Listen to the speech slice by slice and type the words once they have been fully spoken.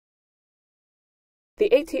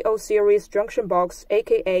The ATO series junction box,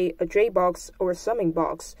 aka a J-box or summing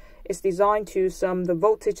box, is designed to sum the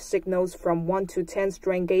voltage signals from 1 to 10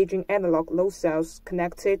 strain gauging analog load cells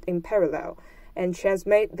connected in parallel and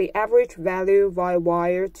transmit the average value via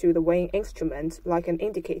wire to the weighing instrument like an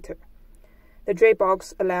indicator. The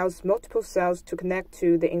J-box allows multiple cells to connect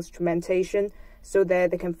to the instrumentation so that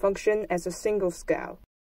they can function as a single scale.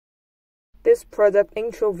 This product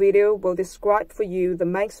intro video will describe for you the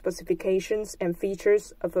main specifications and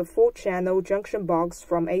features of a 4-channel junction box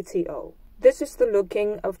from ATO. This is the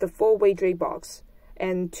looking of the 4-way J-box,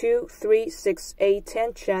 and 2, 3, 6, 8,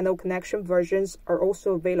 10-channel connection versions are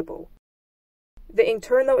also available. The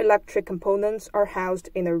internal electric components are housed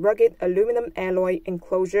in a rugged aluminum alloy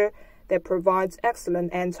enclosure that provides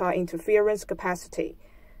excellent anti-interference capacity.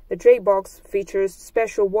 The J-box features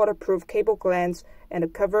special waterproof cable glands and a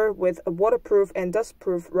cover with a waterproof and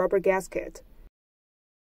dustproof rubber gasket.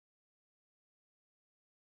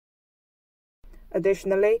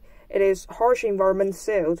 Additionally, it is harsh environment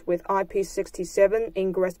sealed with IP67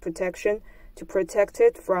 ingress protection to protect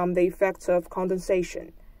it from the effects of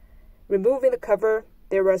condensation. Removing the cover,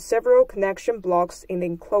 there are several connection blocks in the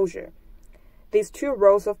enclosure. These 2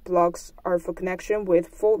 rows of blocks are for connection with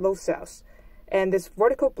 4 load cells, and this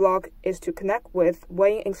vertical block is to connect with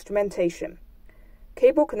weighing instrumentation.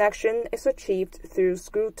 Cable connection is achieved through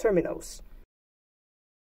screw terminals.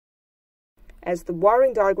 As the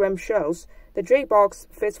wiring diagram shows, the J-box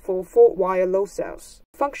fits for 4-wire load cells.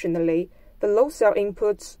 Functionally, the load cell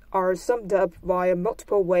inputs are summed up via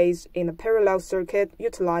multiple ways in a parallel circuit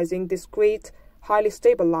utilizing discrete, highly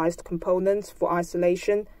stabilized components for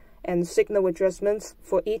isolation and signal adjustments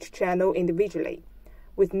for each channel individually,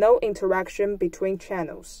 with no interaction between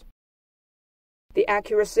channels. The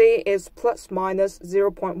accuracy is plus-minus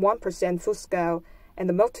 0.1% full scale, and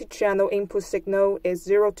the multi-channel input signal is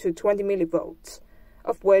 0 to 20 mV,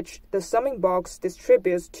 of which the summing box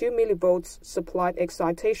distributes 2 mV supplied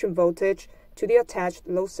excitation voltage to the attached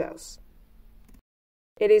load cells.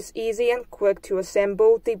 It is easy and quick to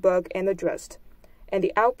assemble, debug, and adjust, and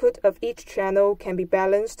the output of each channel can be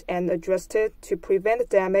balanced and adjusted to prevent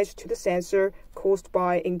damage to the sensor caused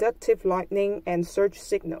by inductive lightning and surge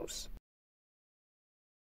signals.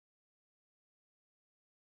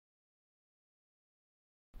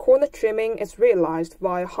 Corner trimming is realized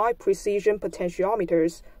via high-precision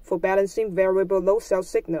potentiometers for balancing variable load cell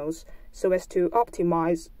signals so as to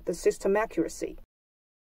optimize the system accuracy.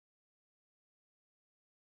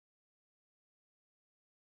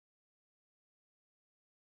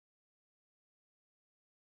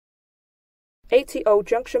 ATO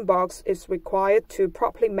junction box is required to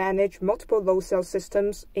properly manage multiple load cell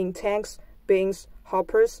systems in tanks, bins,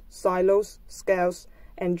 hoppers, silos, scales,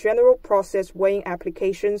 and general process weighing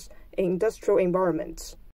applications in industrial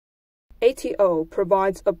environments. ATO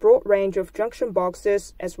provides a broad range of junction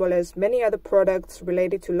boxes as well as many other products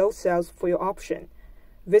related to load cells for your option.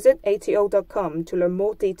 Visit ato.com to learn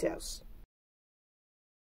more details.